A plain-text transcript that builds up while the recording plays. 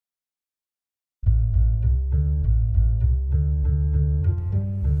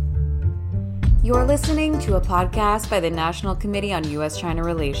You're listening to a podcast by the National Committee on U.S.-China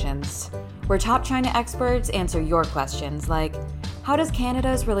Relations, where top China experts answer your questions like, how does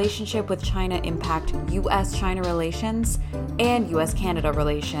Canada's relationship with China impact U.S.-China relations and U.S.-Canada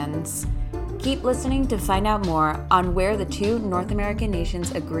relations? Keep listening to find out more on where the two North American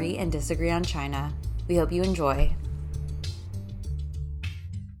nations agree and disagree on China. We hope you enjoy.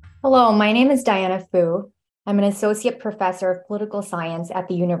 Hello, my name is Diana Fu. I'm an associate professor of political science at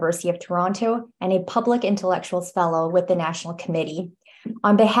the University of Toronto and a public intellectuals fellow with the National Committee.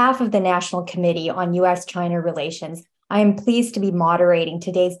 On behalf of the National Committee on U.S.-China Relations, I am pleased to be moderating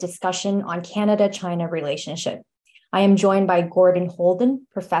today's discussion on Canada-China relationship. I am joined by Gordon Holden,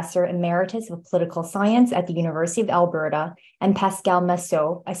 Professor Emeritus of Political Science at the University of Alberta, and Pascal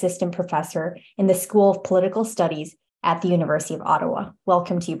Massot, Assistant Professor in the School of Political Studies at the University of Ottawa.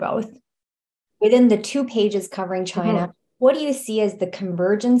 Welcome to you both. Within the 2 pages covering China, what do you see as the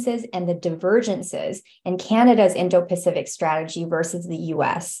convergences and the divergences in Canada's Indo-Pacific strategy versus the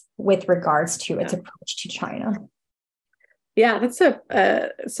U.S. with regards to its approach to China? Yeah, it's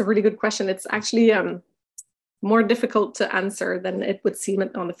a really good question. It's actually more difficult to answer than it would seem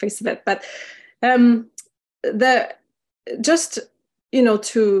on the face of it. But to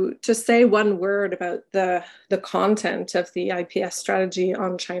say one word about the content of the IPS strategy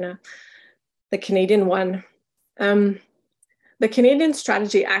on China, the Canadian one. The Canadian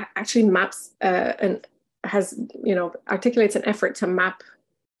strategy actually maps and has, articulates an effort to map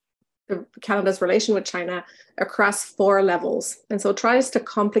Canada's relation with China across 4 levels. And so tries to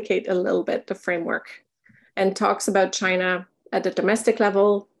complicate a little bit the framework and talks about China at the domestic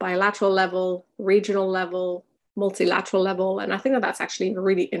level, bilateral level, regional level, multilateral level. And I think that that's actually a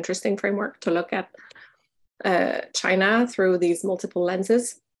really interesting framework to look at China through these multiple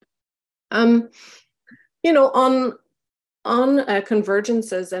lenses. On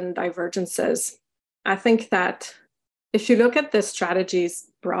convergences and divergences, I think that if you look at the strategies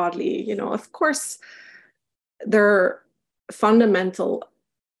broadly, of course, there are fundamental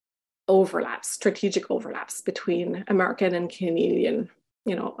overlaps, strategic overlaps between American and Canadian,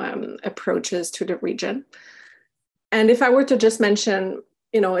 approaches to the region. And if I were to just mention,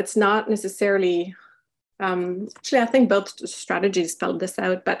 it's not necessarily, actually, I think both strategies spelled this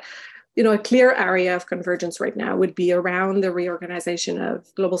out, but a clear area of convergence right now would be around the reorganization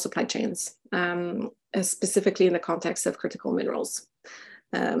of global supply chains, specifically in the context of critical minerals.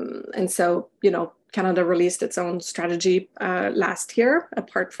 And so, Canada released its own strategy last year,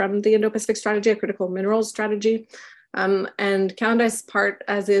 apart from the Indo-Pacific strategy, a critical minerals strategy. And Canada is part,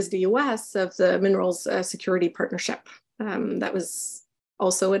 as is the US, of the Minerals Security Partnership that was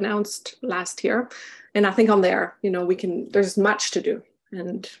also announced last year. And I think on there, there's much to do.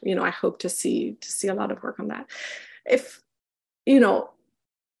 And, I hope to see a lot of work on that. If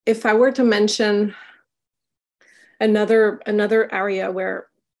I were to mention another area where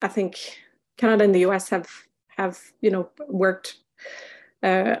I think Canada and the US have worked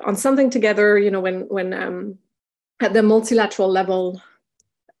on something together, when at the multilateral level,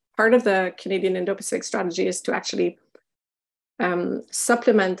 part of the Canadian Indo-Pacific strategy is to actually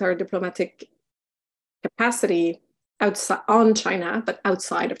supplement our diplomatic capacity on China, but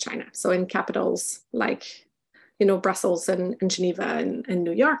outside of China. So in capitals like, Brussels and Geneva and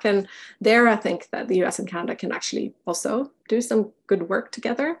New York. And there, I think that the US and Canada can actually also do some good work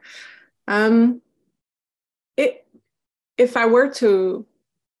together. If I were to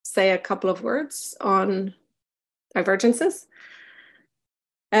say a couple of words on divergences.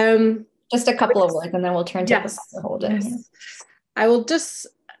 Just a couple of words, and then we'll turn to Professor Holden. Yes. I will just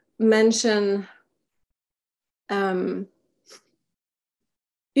mention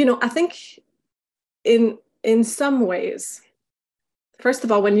I think in some ways, first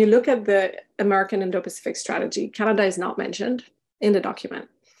of all, when you look at the American Indo-Pacific strategy, Canada is not mentioned in the document.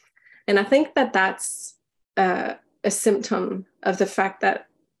 And I think that that's a symptom of the fact that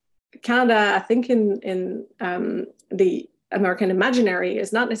Canada, I think in the American imaginary,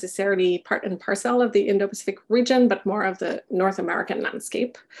 is not necessarily part and parcel of the Indo-Pacific region, but more of the North American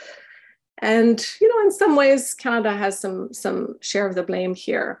landscape. And, in some ways, Canada has some share of the blame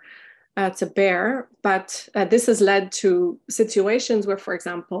here to bear. But this has led to situations where, for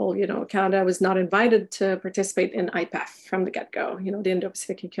example, Canada was not invited to participate in IPEF from the get-go, the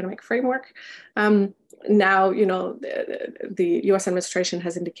Indo-Pacific Economic Framework. Now, the US administration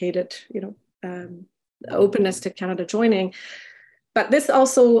has indicated, openness to Canada joining. But this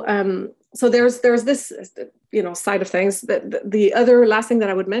also, so there's this, side of things. The other last thing that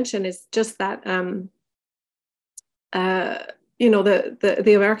I would mention is just that,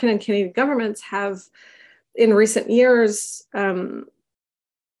 the American and Canadian governments have, in recent years,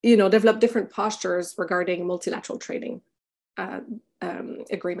 develop different postures regarding multilateral trading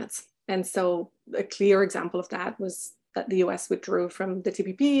agreements. And so a clear example of that was that the US withdrew from the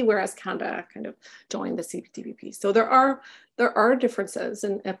TPP, whereas Canada kind of joined the CPTPP. So there are differences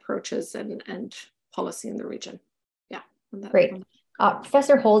in approaches and policy in the region. Yeah. Great.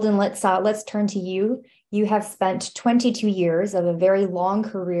 Professor Holden, let's turn to you. You have spent 22 years of a very long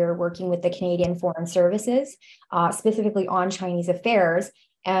career working with the Canadian Foreign Services, specifically on Chinese affairs.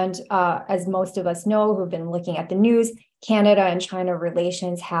 And as most of us know who've been looking at the news, Canada and China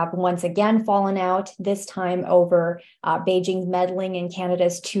relations have once again fallen out, this time over Beijing's meddling in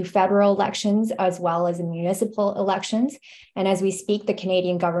Canada's 2 federal elections, as well as municipal elections. And as we speak, the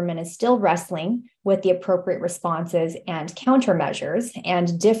Canadian government is still wrestling with the appropriate responses and countermeasures,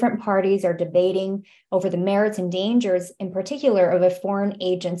 and different parties are debating over the merits and dangers, in particular, of a Foreign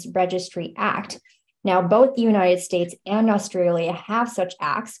Agents Registry Act. Now, both the United States and Australia have such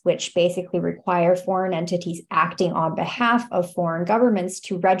acts, which basically require foreign entities acting on behalf of foreign governments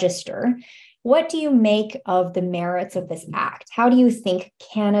to register. What do you make of the merits of this act? How do you think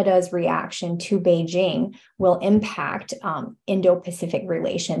Canada's reaction to Beijing will impact Indo-Pacific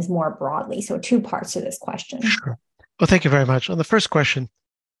relations more broadly? So 2 parts to this question. Sure. Well, thank you very much. On the first question,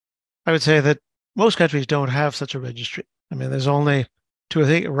 I would say that most countries don't have such a registry. I mean, there's only 2. I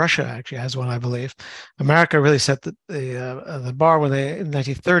think Russia actually has one, I believe. America really set the bar when in the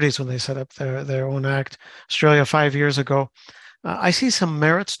 1930s when they set up their own act. Australia 5 years ago. I see some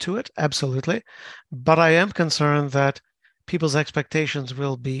merits to it, absolutely, but I am concerned that people's expectations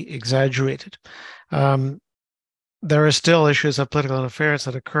will be exaggerated. There are still issues of political interference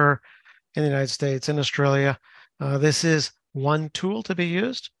that occur in the United States, in Australia. This is one tool to be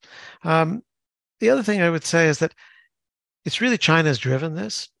used. The other thing I would say is that it's really China's driven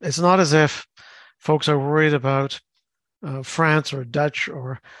this. It's not as if folks are worried about France or Dutch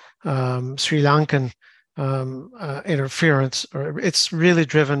or Sri Lankan interference, or it's really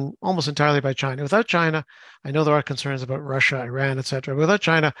driven almost entirely by China. Without China, I know there are concerns about Russia, Iran, etc. Without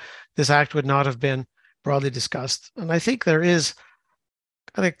China, this act would not have been broadly discussed. And I think there is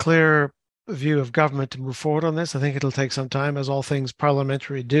a clear view of government to move forward on this. I think it'll take some time, as all things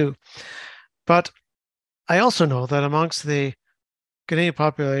parliamentary do. But I also know that amongst the Canadian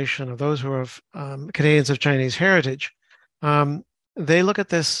population, of those who are Canadians of Chinese heritage, they look at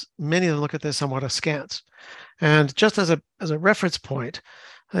this, many of them look at this somewhat askance. And just as a reference point,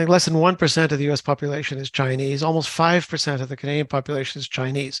 I think less than 1% of the US population is Chinese. Almost 5% of the Canadian population is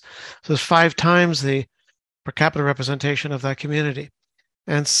Chinese. So it's 5 times the per capita representation of that community.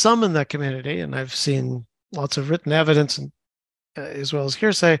 And some in that community, and I've seen lots of written evidence and as well as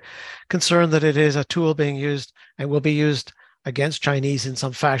hearsay, concerned that it is a tool being used and will be used against Chinese in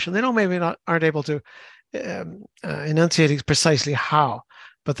some fashion. They aren't able to enunciate precisely how,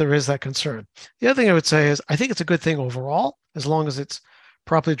 but there is that concern. The other thing I would say is I think it's a good thing overall, as long as it's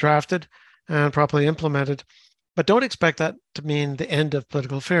properly drafted and properly implemented. But don't expect that to mean the end of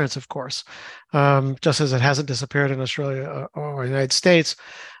political interference, of course. Just as it hasn't disappeared in Australia or the United States,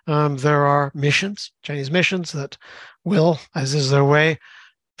 there are missions, Chinese missions, that will, as is their way,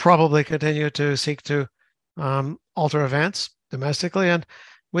 probably continue to seek to alter events domestically. And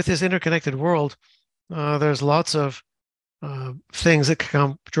with this interconnected world, there's lots of things that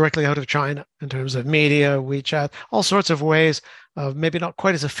come directly out of China in terms of media, WeChat, all sorts of ways of maybe not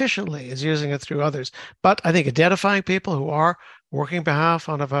quite as efficiently as using it through others. But I think identifying people who are working on behalf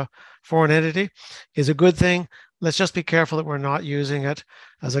of a foreign entity is a good thing. Let's just be careful that we're not using it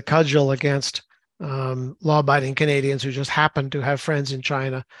as a cudgel against law-abiding Canadians who just happen to have friends in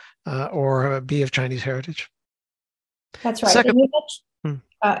China or be of Chinese heritage. That's right.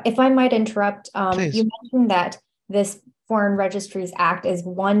 If I might interrupt, you mentioned that this Foreign Registries Act is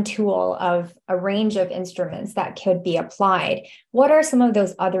one tool of a range of instruments that could be applied. What are some of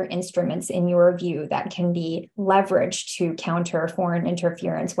those other instruments, in your view, that can be leveraged to counter foreign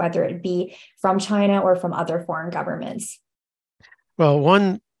interference, whether it be from China or from other foreign governments? Well,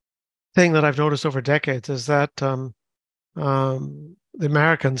 one thing that I've noticed over decades is that the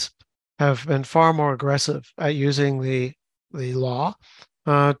Americans have been far more aggressive at using the law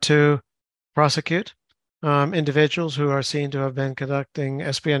to prosecute individuals who are seen to have been conducting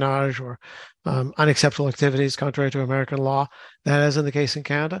espionage or unacceptable activities contrary to American law. That isn't the case in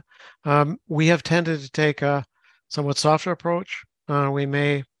Canada. We have tended to take a somewhat softer approach. We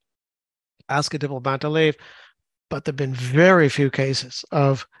may ask a diplomat to leave, but there have been very few cases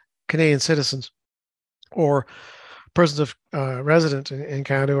of Canadian citizens or persons of resident in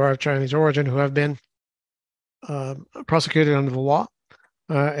Canada who are of Chinese origin who have been prosecuted under the law.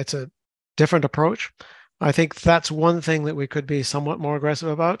 It's a different approach. I think that's one thing that we could be somewhat more aggressive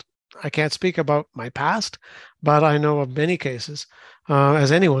about. I can't speak about my past, but I know of many cases,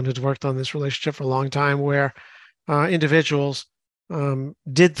 as anyone who's worked on this relationship for a long time, where individuals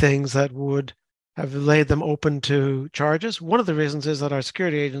did things that would have laid them open to charges. One of the reasons is that our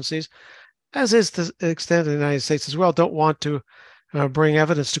security agencies, as is the extent of the United States as well, don't want to bring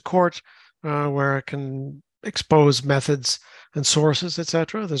evidence to court where it can expose methods and sources,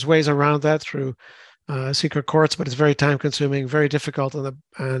 etc. There's ways around that through secret courts, but it's very time consuming, very difficult,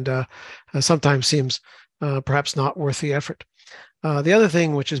 and sometimes seems perhaps not worth the effort. The other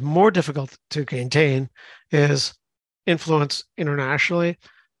thing which is more difficult to contain is influence internationally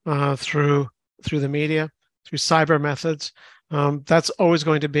through the media, through cyber methods. That's always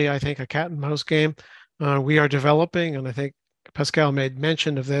going to be, I think, a cat and mouse game. We are developing, and I think Pascal made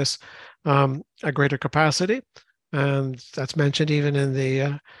mention of this, a greater capacity, and that's mentioned even in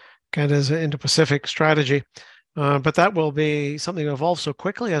the Canada's Indo-Pacific strategy. But that will be something that evolves so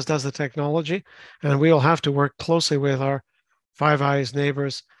quickly, as does the technology, and we will have to work closely with our Five Eyes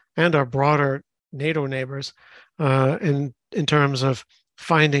neighbors and our broader NATO neighbors in terms of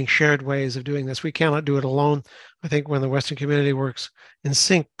finding shared ways of doing this. We cannot do it alone. I think when the Western community works in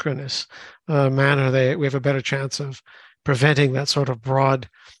synchronous manner, we have a better chance of preventing that sort of broad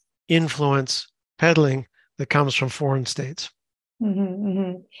influence peddling that comes from foreign states. Mm-hmm,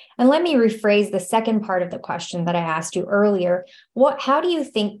 mm-hmm. And let me rephrase the second part of the question that I asked you earlier. How do you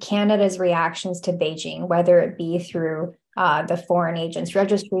think Canada's reactions to Beijing, whether it be through the Foreign Agents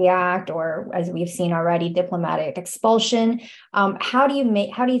Registry Act, or as we've seen already, diplomatic expulsion, how do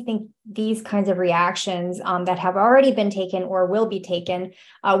you think these kinds of reactions that have already been taken or will be taken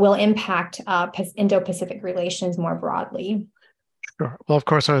will impact Indo-Pacific relations more broadly? Sure. Well, of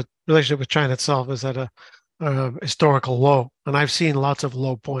course, our relationship with China itself is at a historical low, and I've seen lots of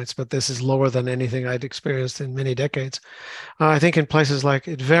low points, but this is lower than anything I'd experienced in many decades. I think in places like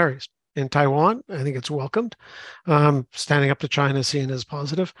it varies. In Taiwan, I think it's welcomed. Standing up to China is seen as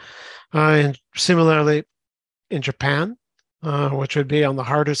positive. And similarly, in Japan, which would be on the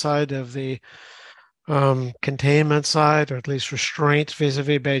harder side of the containment side, or at least restraint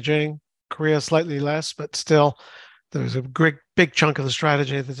vis-a-vis Beijing. Korea slightly less, but still there's a big chunk of the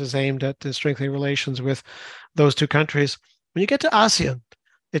strategy that is aimed at strengthening relations with those two countries. When you get to ASEAN,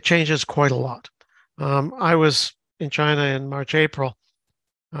 it changes quite a lot. I was in China in March, April,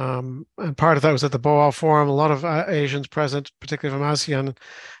 and part of that was at the Boao Forum. A lot of Asians present, particularly from ASEAN.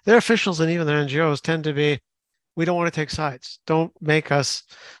 Their officials and even their NGOs tend to be, we don't want to take sides. Don't make us.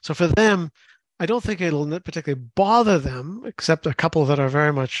 So for them, I don't think it'll particularly bother them, except a couple that are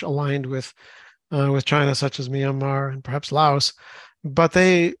very much aligned with China, such as Myanmar and perhaps Laos. But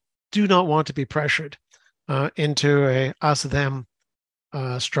they do not want to be pressured into a us-them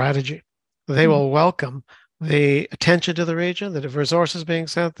strategy. They will welcome the attention to the region, the resources being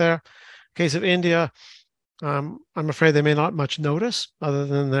sent there. In the case of India, I'm afraid they may not much notice other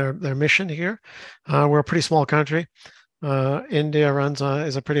than their mission here. We're a pretty small country. India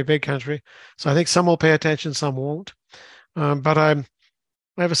is a pretty big country. So I think some will pay attention, some won't. But I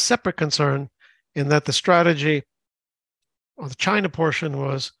have a separate concern in that the strategy, or the China portion,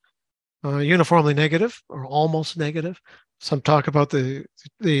 was uniformly negative or almost negative. Some talk about the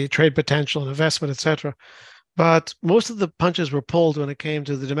trade potential and investment, etc. But most of the punches were pulled when it came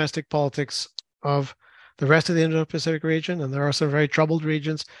to the domestic politics of the rest of the Indo-Pacific region, and there are some very troubled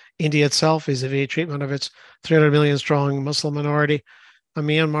regions. India itself, vis-a-vis treatment of its 300 million strong Muslim minority,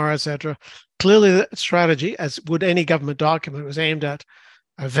 Myanmar, etc. Clearly, the strategy, as would any government document, was aimed at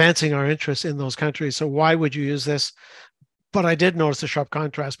advancing our interests in those countries. So why would you use this? But I did notice a sharp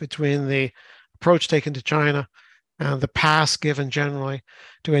contrast between the approach taken to China and the pass given generally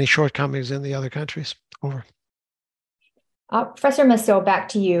to any shortcomings in the other countries. Over. Professor Massot, back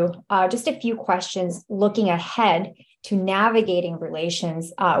to you. Just a few questions looking ahead to navigating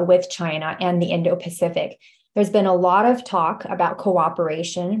relations with China and the Indo-Pacific. There's been a lot of talk about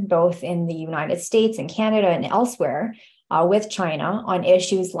cooperation, both in the United States and Canada and elsewhere, with China on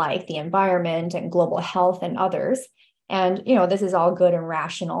issues like the environment and global health and others. And, this is all good and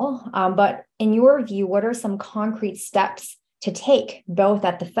rational. But in your view, what are some concrete steps to take, both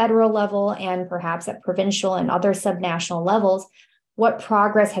at the federal level and perhaps at provincial and other subnational levels? What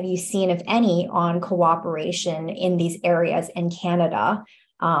progress have you seen, if any, on cooperation in these areas in Canada?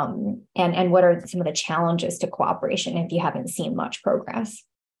 And what are some of the challenges to cooperation if you haven't seen much progress?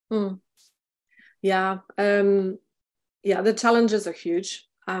 Yeah, the challenges are huge.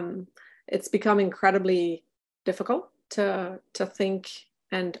 It's become incredibly difficult to think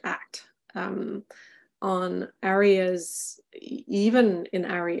and act. on areas, even in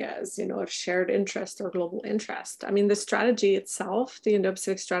areas, of shared interest or global interest. I mean, the strategy itself, the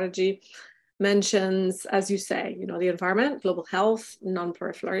Indo-Pacific strategy, mentions, as you say, the environment, global health,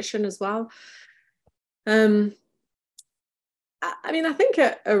 non-proliferation as well. I mean, I think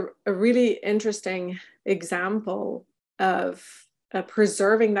a really interesting example of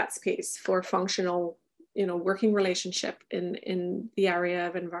preserving that space for functional, working relationship in the area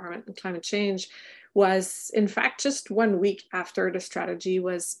of environment and climate change was, in fact, just 1 week after the strategy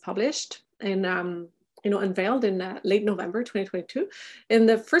was published and unveiled in late November 2022. In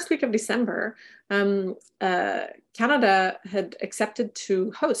the first week of December, Canada had accepted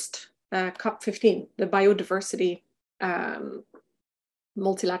to host COP15, the biodiversity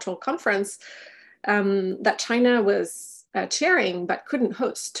multilateral conference that China was chairing but couldn't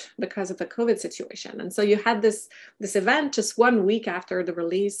host because of the COVID situation. And so you had this event just 1 week after the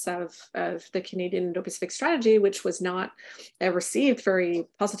release of the Canadian Indo-Pacific strategy, which was not received very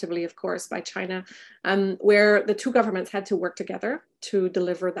positively, of course, by China, where the two governments had to work together to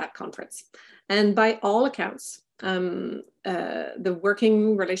deliver that conference. And by all accounts, the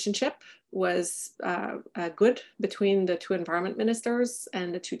working relationship was good between the two environment ministers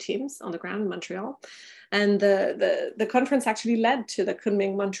and the two teams on the ground in Montreal. And the conference actually led to the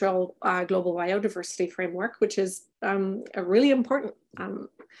Kunming-Montreal Global Biodiversity Framework, which is a really important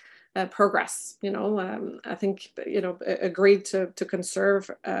progress. I think, agreed to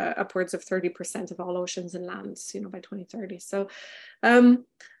conserve upwards of 30% of all oceans and lands, by 2030. So,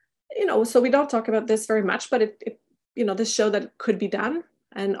 so we don't talk about this very much, but it this showed that it could be done,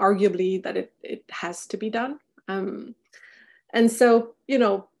 and arguably that it has to be done. And so,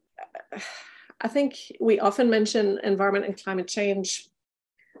 I think we often mention environment and climate change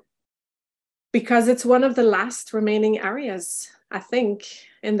because it's one of the last remaining areas, I think,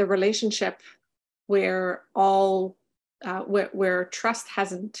 in the relationship where where trust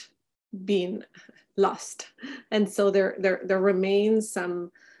hasn't been lost. And so there remains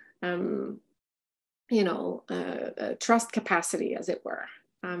some trust capacity, as it were,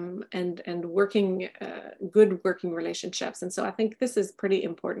 and working good working relationships. And so I think this is pretty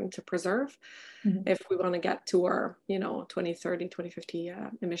important to preserve if we want to get to our 2030, 2050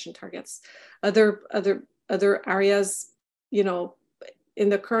 emission targets. Other areas, in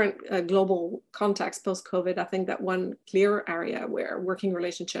the current global context post-COVID, I think that one clear area where working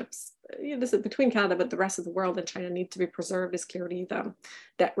relationships, this is between Canada, but the rest of the world and China need to be preserved, is clearly the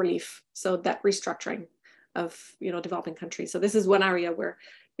debt relief. So debt restructuring of, developing countries. So this is one area where,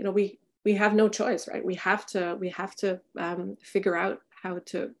 we have no choice, right? We have to figure out how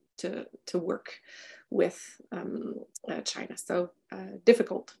to work with China. So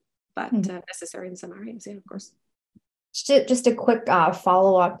difficult, but necessary in some areas, yeah, of course. Just a quick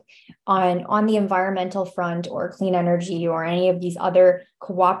follow-up on the environmental front or clean energy or any of these other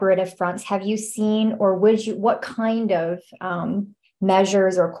cooperative fronts. Have you seen, or what kind of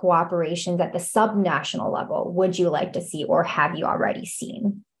measures or cooperations at the subnational level would you like to see, or have you already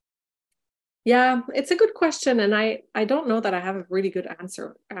seen? Yeah, it's a good question. And I don't know that I have a really good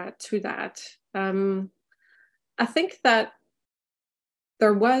answer to that. I think that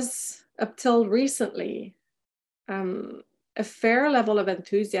there was, up till recently, a fair level of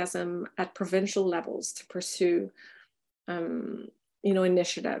enthusiasm at provincial levels to pursue,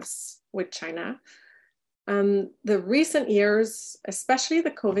 initiatives with China. The recent years, especially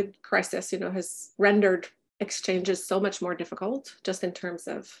the COVID crisis, has rendered exchanges so much more difficult, just in terms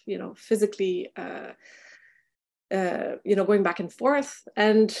of, physically, going back and forth.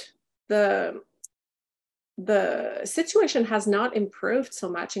 And the situation has not improved so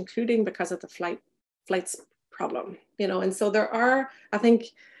much, including because of the flights problem, and so there are, I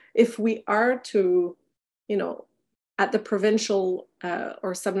think, if we are to, at the provincial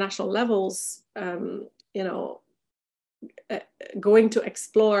or subnational levels, going to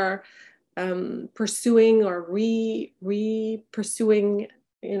explore pursuing or pursuing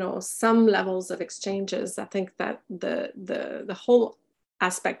some levels of exchanges. I think that the whole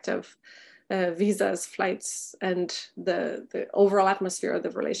aspect of visas, flights, and the overall atmosphere of the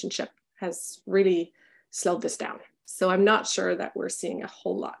relationship has really slowed this down. So I'm not sure that we're seeing a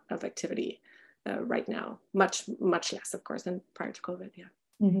whole lot of activity right now. Much less, of course, than prior to COVID. Yeah.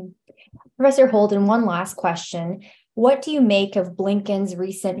 Mm-hmm. Professor Holden, one last question. What do you make of Blinken's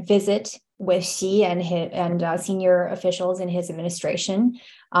recent visit with Xi and senior officials in his administration?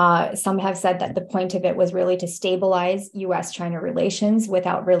 Some have said that the point of it was really to stabilize U.S.-China relations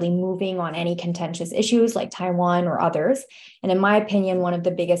without really moving on any contentious issues like Taiwan or others. And in my opinion, one of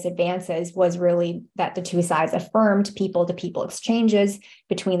the biggest advances was really that the two sides affirmed people-to-people exchanges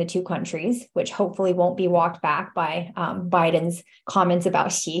between the two countries, which hopefully won't be walked back by Biden's comments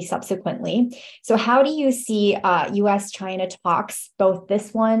about Xi subsequently. So how do you see U.S.-China talks, both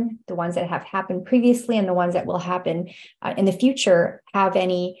this one, the ones that have happened previously, and the ones that will happen in the future, have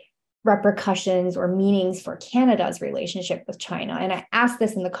any repercussions or meanings for Canada's relationship with China? And I ask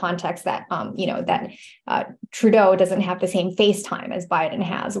this in the context that, Trudeau doesn't have the same FaceTime as Biden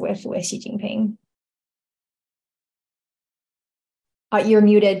has with Xi Jinping. You're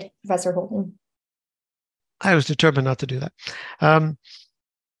muted, Professor Holden. I was determined not to do that.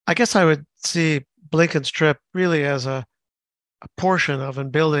 I guess I would see Blinken's trip really as a portion of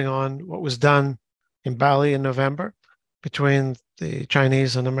and building on what was done in Bali in November between the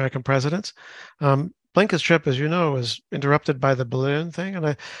Chinese and American presidents. Blinken's trip, as you know, was interrupted by the balloon thing,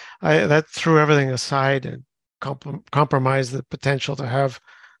 and I that threw everything aside and compromised the potential to have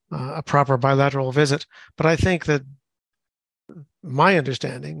a proper bilateral visit. But I think that my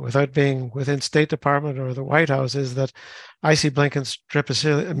understanding, without being within State Department or the White House, is that I see Blinken's trip as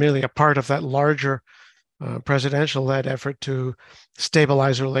merely a part of that larger presidential-led effort to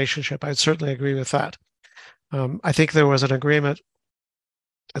stabilize the relationship. I'd certainly agree with that. I think there was an agreement,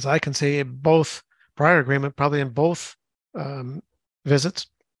 as I can see, prior agreement, probably in both visits,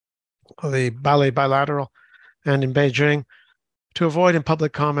 the Bali bilateral and in Beijing, to avoid in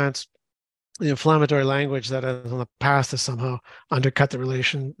public comments the inflammatory language that in the past has somehow undercut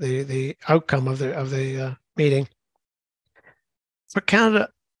the outcome of the meeting. For Canada,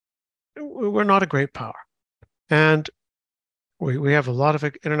 we're not a great power, and we have a lot of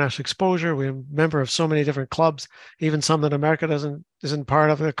international exposure. We're a member of so many different clubs, even some that America isn't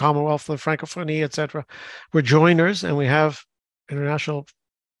part of, the Commonwealth, the Francophonie, etc. We're joiners, and we have international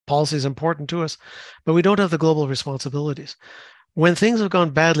policies important to us, but we don't have the global responsibilities. When things have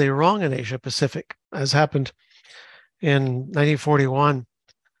gone badly wrong in Asia Pacific, as happened in 1941,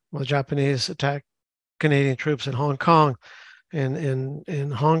 when the Japanese attacked Canadian troops in Hong Kong,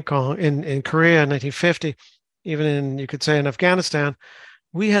 in Hong Kong, in Korea in 1950, even you could say in Afghanistan,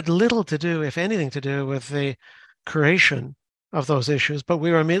 we had little to do, if anything to do, with the creation of those issues, but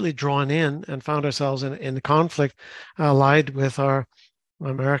we were immediately drawn in and found ourselves in conflict, allied with our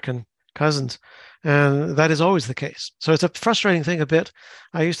American cousins. And that is always the case. So it's a frustrating thing a bit.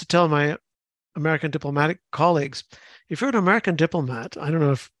 I used to tell my American diplomatic colleagues, if you're an American diplomat, I don't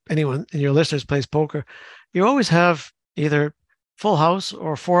know if anyone in your listeners plays poker, you always have either full house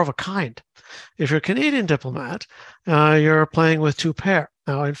or four of a kind. If you're a Canadian diplomat, you're playing with two pair.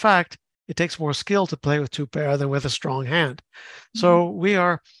 Now, in fact, it takes more skill to play with two pair than with a strong hand. So we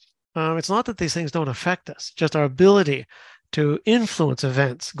are, it's not that these things don't affect us, just our ability to influence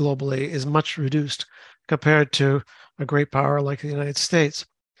events globally is much reduced compared to a great power like the United States.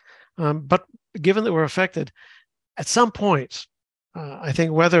 But given that we're affected, at some point, I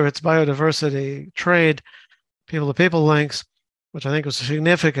think whether it's biodiversity, trade, people-to-people links, which I think was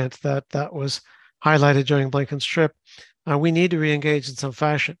significant that was highlighted during Blinken's trip, we need to re-engage in some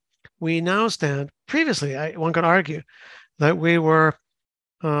fashion. We now stand, previously, one could argue that we were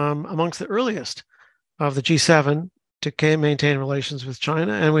amongst the earliest of the G7 to maintain relations with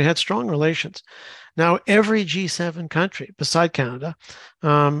China, and we had strong relations. Now, every G7 country, beside Canada,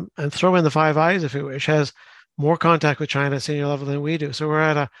 and throw in the Five Eyes if you wish, has more contact with China at senior level than we do. So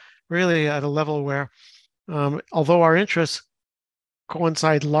we're really at a level where, although our interests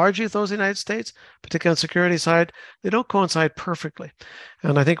coincide largely with those of the United States, particularly on the security side, they don't coincide perfectly.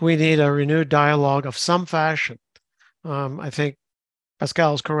 And I think we need a renewed dialogue of some fashion. I think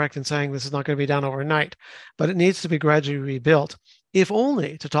Pascal is correct in saying this is not going to be done overnight, but it needs to be gradually rebuilt, if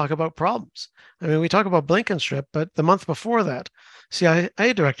only to talk about problems. I mean, we talk about Blinken's trip, but the month before that, CIA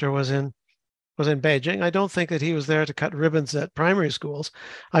director was in Beijing. I don't think that he was there to cut ribbons at primary schools.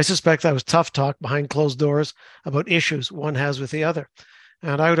 I suspect that was tough talk behind closed doors about issues one has with the other.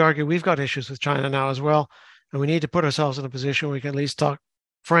 And I would argue we've got issues with China now as well, and we need to put ourselves in a position where we can at least talk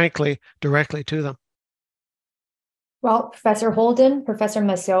frankly, directly to them. Well, Professor Holden, Professor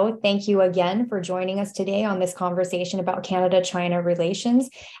Massot, thank you again for joining us today on this conversation about Canada-China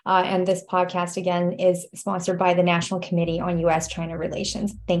relations. And this podcast, again, is sponsored by the National Committee on U.S.-China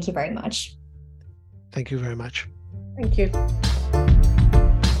Relations. Thank you very much. Thank you very much. Thank you.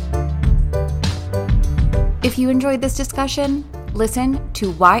 If you enjoyed this discussion, listen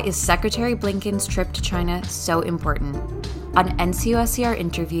to Why is Secretary Blinken's Trip to China so important on NCOSCR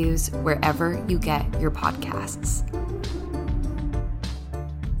interviews wherever you get your podcasts.